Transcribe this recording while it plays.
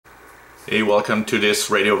Hey, welcome to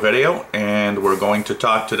this radio video, and we're going to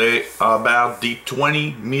talk today about the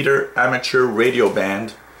 20-meter amateur radio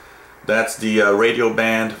band. That's the radio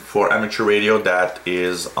band for amateur radio that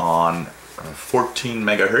is on 14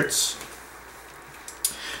 megahertz.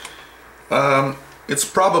 It's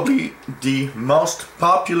probably the most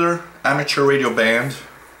popular amateur radio band,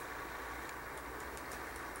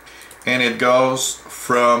 and it goes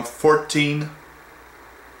from 14.000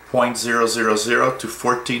 to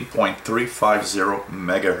 14.350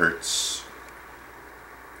 megahertz,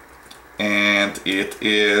 and it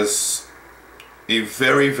is a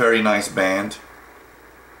very nice band.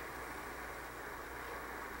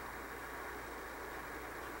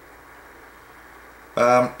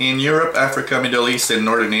 In Europe, Africa, Middle East, and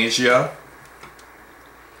Northern Asia,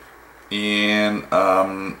 in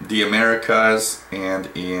the Americas, and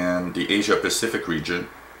in the Asia Pacific region,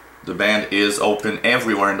 the band is open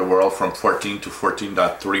everywhere in the world from 14 to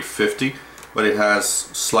 14.350, but it has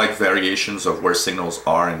slight variations of where signals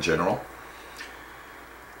are in general.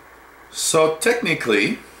 So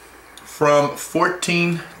technically, from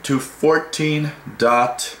 14 to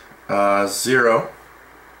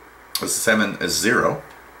 14.070,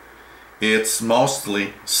 it's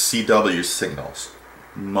mostly CW signals,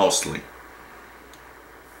 mostly.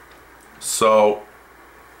 So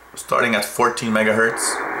starting at 14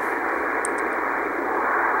 megahertz,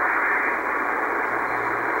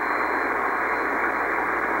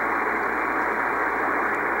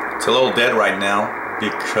 it's a little dead right now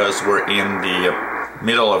because we're in the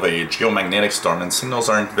middle of a geomagnetic storm and signals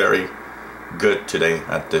aren't very good today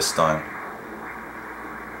at this time.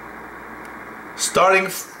 Starting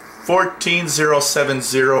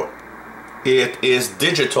 14.070, it is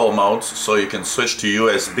digital modes, so you can switch to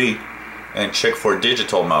USB and check for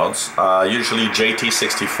digital modes. Usually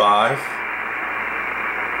JT65,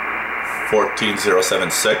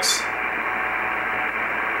 14.076.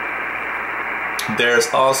 There's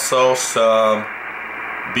also some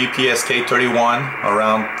BPSK31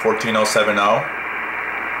 around 14.070.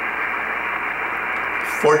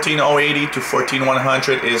 14.080 to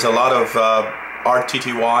 14.100 is a lot of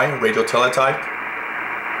RTTY, radio teletype.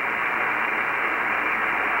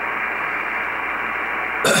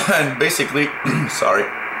 And basically, sorry,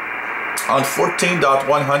 on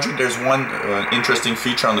 14.100 there's one interesting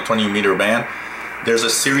feature on the 20-meter band. There's a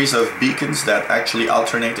series of beacons that actually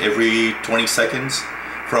alternate every 20 seconds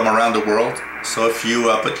from around the world. So if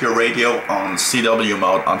you put your radio on CW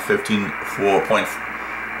mode on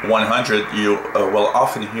 15.100, you will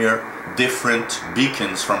often hear different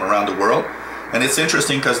beacons from around the world. And it's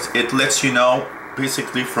interesting because it lets you know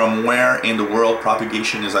basically from where in the world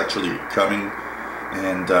propagation is actually coming,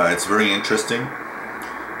 and it's very interesting.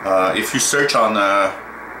 If you search on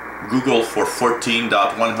Google for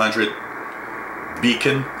 14.100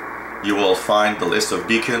 beacon, you will find the list of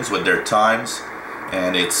beacons with their times,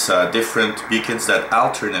 and it's different beacons that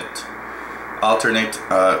alternate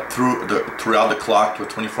throughout the clock to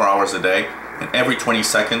 24 hours a day, and every 20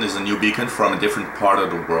 seconds is a new beacon from a different part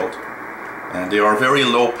of the world. And they are very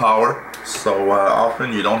low power, so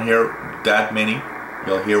often you don't hear that many.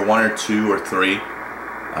 You'll hear one or two or three.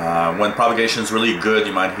 When propagation is really good,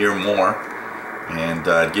 you might hear more, and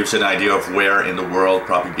it gives you an idea of where in the world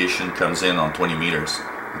propagation comes in on 20 meters.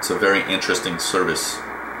 It's a very interesting service.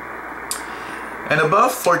 And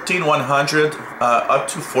above 14.100 up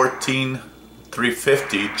to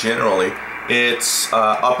 14.350, generally, it's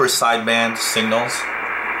upper sideband signals.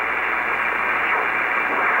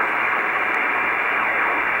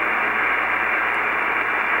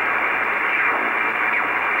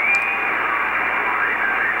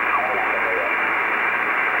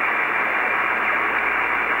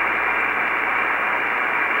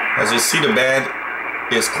 As you see, the band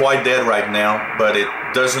is quite dead right now, but it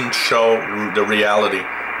doesn't show the reality.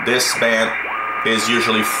 This band is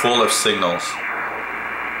usually full of signals.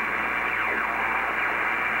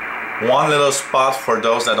 One little spot for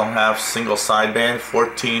those that don't have single sideband,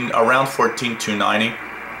 around 14.290.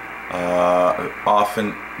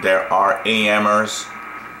 Often there are AMers,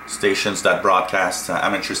 stations that broadcast,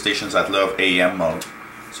 amateur stations that love AM mode.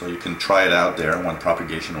 So you can try it out there when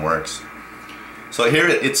propagation works. So here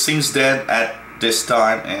it seems dead at this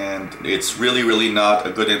time, and it's really not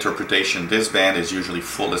a good interpretation. This band is usually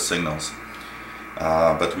full of signals.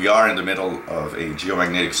 But we are in the middle of a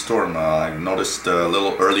geomagnetic storm. I noticed a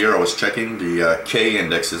little earlier, I was checking, the K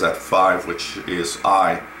index is at 5, which is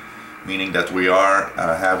I, meaning that we are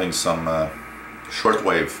having some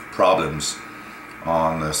shortwave problems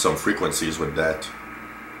on some frequencies with that.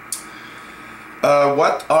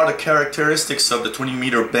 What are the characteristics of the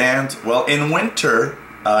 20-meter band? Well, in winter,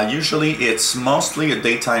 Usually it's mostly a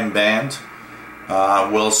daytime band.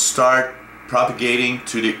 Will start propagating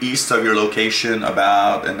to the east of your location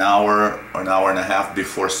about an hour or an hour and a half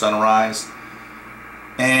before sunrise,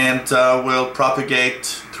 and will propagate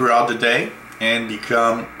throughout the day and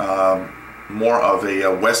become more of a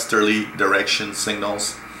westerly direction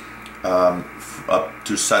signals up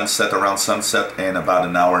to sunset, around sunset, and about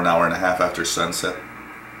an hour and a half after sunset.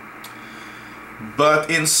 But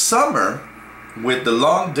in summer, with the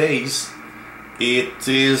long days, it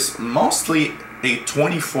is mostly a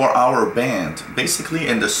 24-hour band. Basically,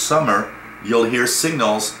 in the summer, you'll hear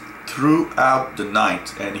signals throughout the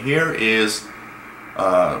night. And here is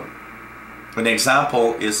an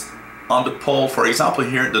example is on the pole. For example,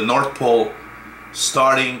 here the North Pole,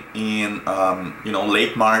 starting in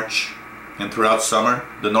late March and throughout summer,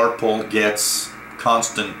 the North Pole gets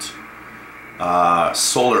constant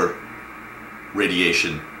solar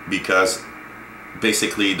radiation, because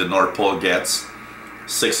basically the North Pole gets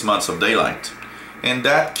 6 months of daylight, and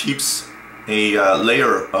that keeps a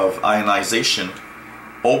layer of ionization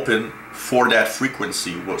open for that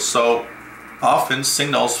frequency. So often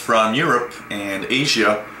signals from Europe and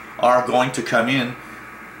Asia are going to come in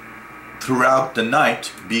throughout the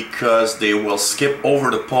night, because they will skip over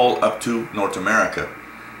the pole up to North America.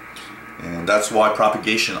 And that's why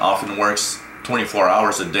propagation often works 24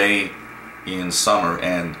 hours a day in summer,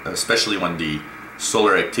 and especially when the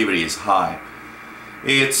solar activity is high.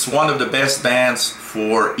 It's one of the best bands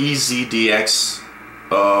for easy DX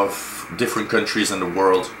of different countries in the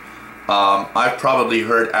world. I've probably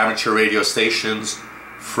heard amateur radio stations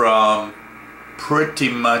from pretty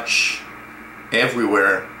much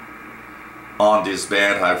everywhere on this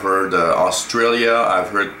band. I've heard Australia, I've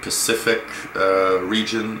heard Pacific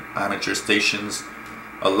region amateur stations,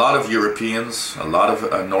 a lot of Europeans, a lot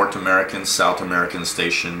of North American, South American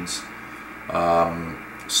stations,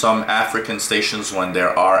 some African stations when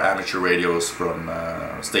there are amateur radios from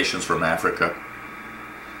stations from Africa.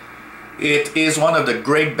 It is one of the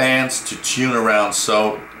great bands to tune around.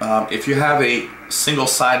 So if you have a single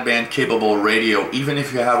sideband capable radio, even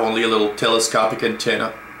if you have only a little telescopic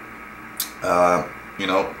antenna,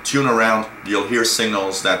 tune around, you'll hear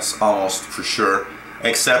signals, that's almost for sure,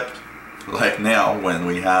 except like now when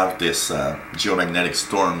we have this geomagnetic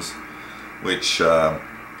storms, which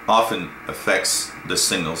often affects the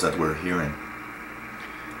signals that we're hearing.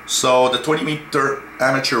 So the 20-meter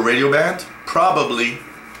amateur radio band, probably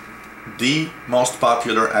the most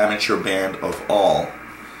popular amateur band of all,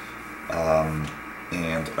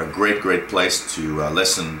 and a great place to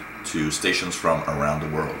listen to stations from around the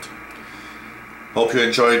world. Hope you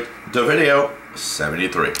enjoyed the video.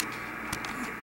 73.